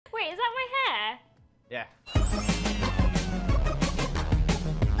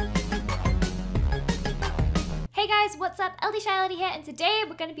What's up, LDShadowLady here, and today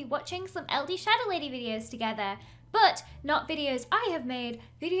we're going to be watching some LDShadowLady videos together. But not videos I have made,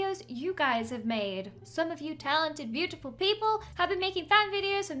 videos you guys have made. Some of you talented, beautiful people have been making fan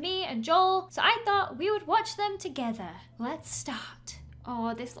videos of me and Joel, so I thought we would watch them together. Let's start.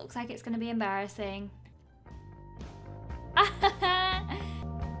 Oh, this looks like it's going to be embarrassing.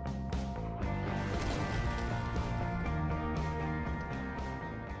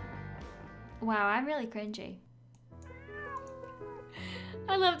 Wow, I'm really cringy.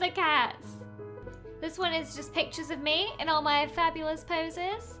 I love the cats. This one is just pictures of me in all my fabulous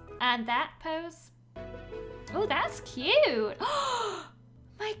poses. And that pose. Oh, that's cute.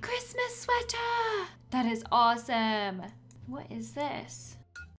 My Christmas sweater. That is awesome. What is this?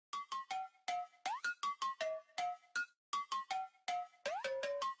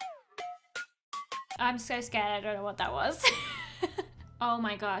 I'm so scared, I don't know what that was. Oh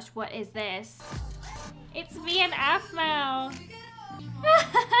my gosh, what is this? It's me and Aphmau.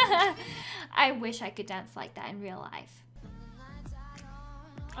 I wish I could dance like that in real life.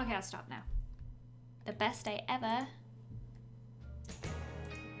 Okay, I'll stop now. The best day ever.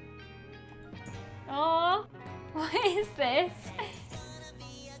 Oh, what is this?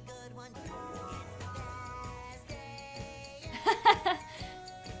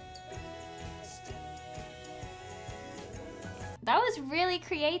 That was really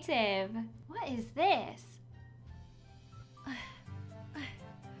creative. What is this?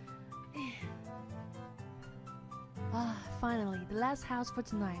 Ah, finally, the last house for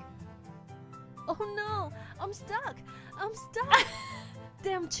tonight. Oh no, I'm stuck! I'm stuck!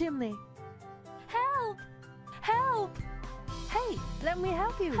 Damn chimney! Help! Help! Hey, let me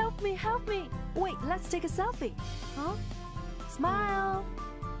help you! Help me, help me! Wait, let's take a selfie! Huh? Smile!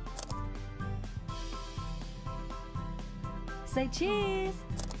 Say cheese!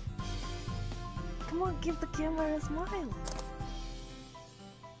 Come on, give the camera a smile!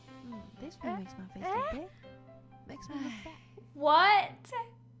 This one makes my face look big. Makes me look fat. What?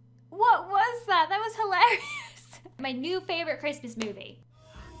 What was that? That was hilarious. My new favorite Christmas movie.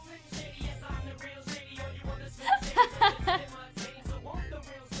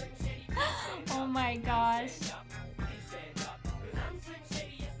 Oh my gosh.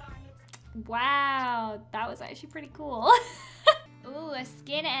 Wow, that was actually pretty cool. Ooh, a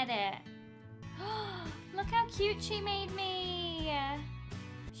skin edit. Look how cute she made me.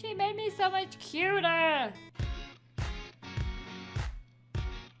 She made me so much cuter.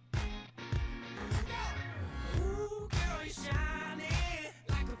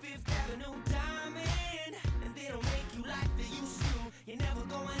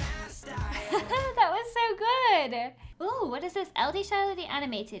 That was so good. Ooh, what is this? LDShadowLady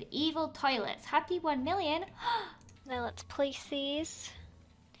animated evil toilets. Happy 1 million. Now let's place these.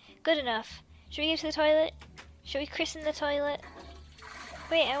 Good enough. Should we go to the toilet? Should we christen the toilet?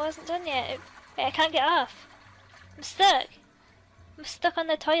 Wait, I wasn't done yet. Wait, I can't get off. I'm stuck. I'm stuck on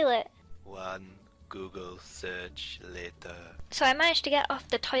the toilet. One Google search later. So I managed to get off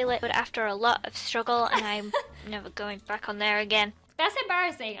the toilet, but after a lot of struggle, and I'm never going back on there again. That's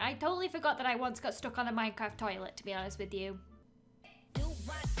embarrassing. I totally forgot that I once got stuck on a Minecraft toilet, to be honest with you.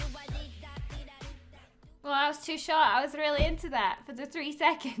 Well, I was too short. I was really into that for the 3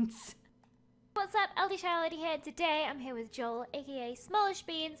 seconds. What's up, LDShadowLady here. Today I'm here with Joel, aka Smallish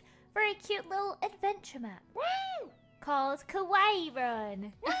Beans, for a cute little adventure map. Woo! Called Kawaii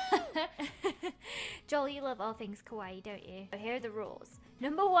Run. Joel, you love all things kawaii, don't you? So here are the rules.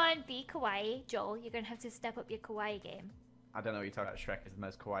 Number 1, be kawaii. Joel, you're gonna have to step up your kawaii game. I don't know what you're talking about. Shrek is the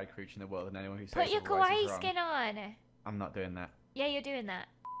most kawaii creature in the world, and anyone who says Put your otherwise kawaii is wrong. skin on. I'm not doing that. Yeah, you're doing that.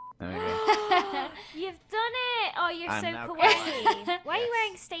 There we go. You've done it! Oh, you're I'm so now kawaii. Why are you Yes.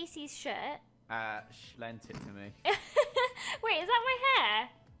 wearing Stacey's shirt? She lent it to me. Wait, is that my hair?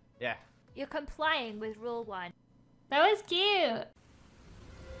 Yeah. You're complying with rule 1. That was cute.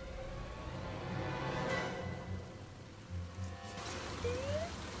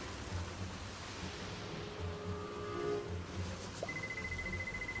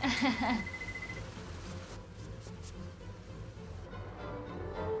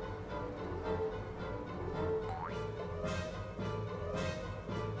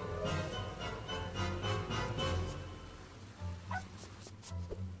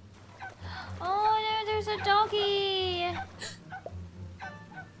 Oh no, there's a doggy.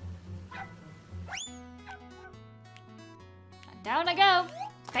 Down I go.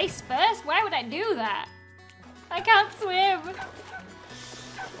 Face first? Why would I do that? I can't swim.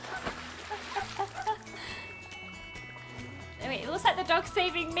 Wait, it looks like the dog's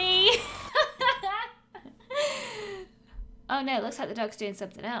saving me. Oh no, it looks like the dog's doing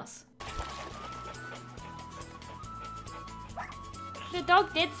something else. The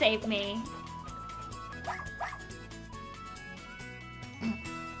dog did save me.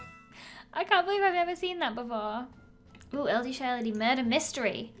 I can't believe I've never seen that before. Ooh, LDShadowLady murder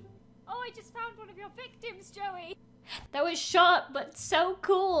mystery. Oh, I just found one of your victims, Joey. That was short, but so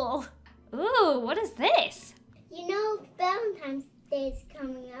cool. Ooh, what is this? You know, Valentine's Day is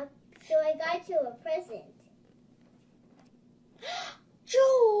coming up, so I got you a present.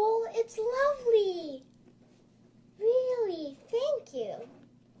 Joel, it's lovely. Really, thank you.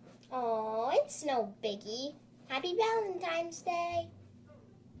 Oh, it's no biggie. Happy Valentine's Day.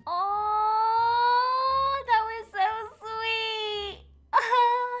 Oh, that was so sweet.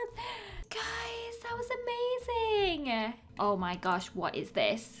 Guys, that was amazing. Oh my gosh, what is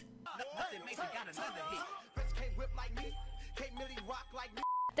this?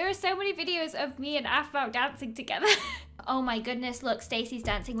 There are so many videos of me and Afmo dancing together. Oh my goodness, look, Stacy's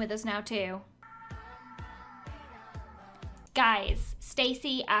dancing with us now too. Guys,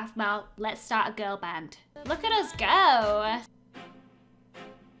 Stacy, Afmo, let's start a girl band. Look at us go.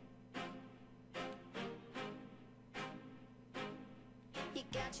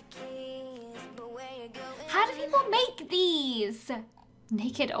 How do people make these?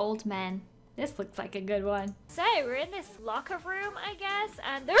 Naked old men. This looks like a good one. So we're in this locker room, I guess,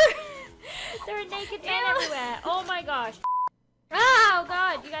 and there are naked men everywhere. Oh my gosh. Oh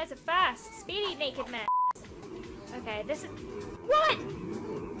god, you guys are fast. Speedy naked men. Okay, this is... What?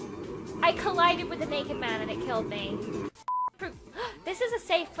 I collided with a naked man and it killed me. This is a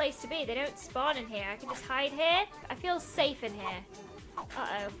safe place to be. They don't spawn in here. I can just hide here. I feel safe in here.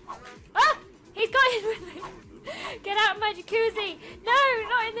 Uh-oh. Ah! He's got in with me! Get out of my jacuzzi! No,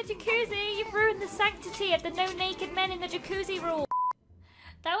 not in the jacuzzi! You've ruined the sanctity of the no naked men in the jacuzzi rule.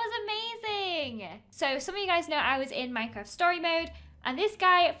 That was amazing! So some of you guys know I was in Minecraft story mode, and this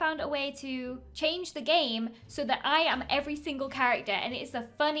guy found a way to change the game so that I am every single character, and it is the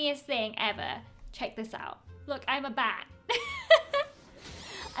funniest thing ever. Check this out. Look, I'm a bat.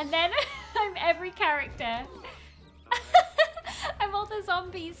 And then I'm every character. I'm all the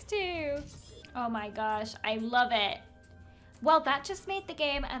zombies too. Oh my gosh, I love it. Well, that just made the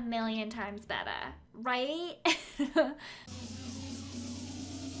game a million times better, right?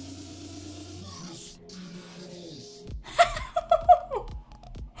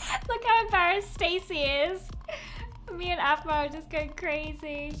 Look how embarrassed Stacy is. Me and Afmo are just going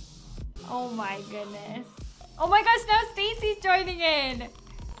crazy. Oh my goodness. Oh my gosh, now Stacy's joining in.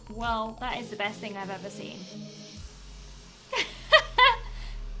 Well, that is the best thing I've ever seen.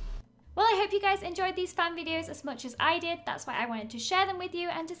 Well, I hope you guys enjoyed these fan videos as much as I did. That's why I wanted to share them with you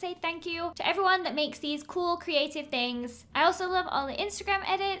and to say thank you to everyone that makes these cool, creative things. I also love all the Instagram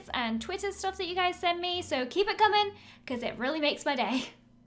edits and Twitter stuff that you guys send me, so keep it coming because it really makes my day.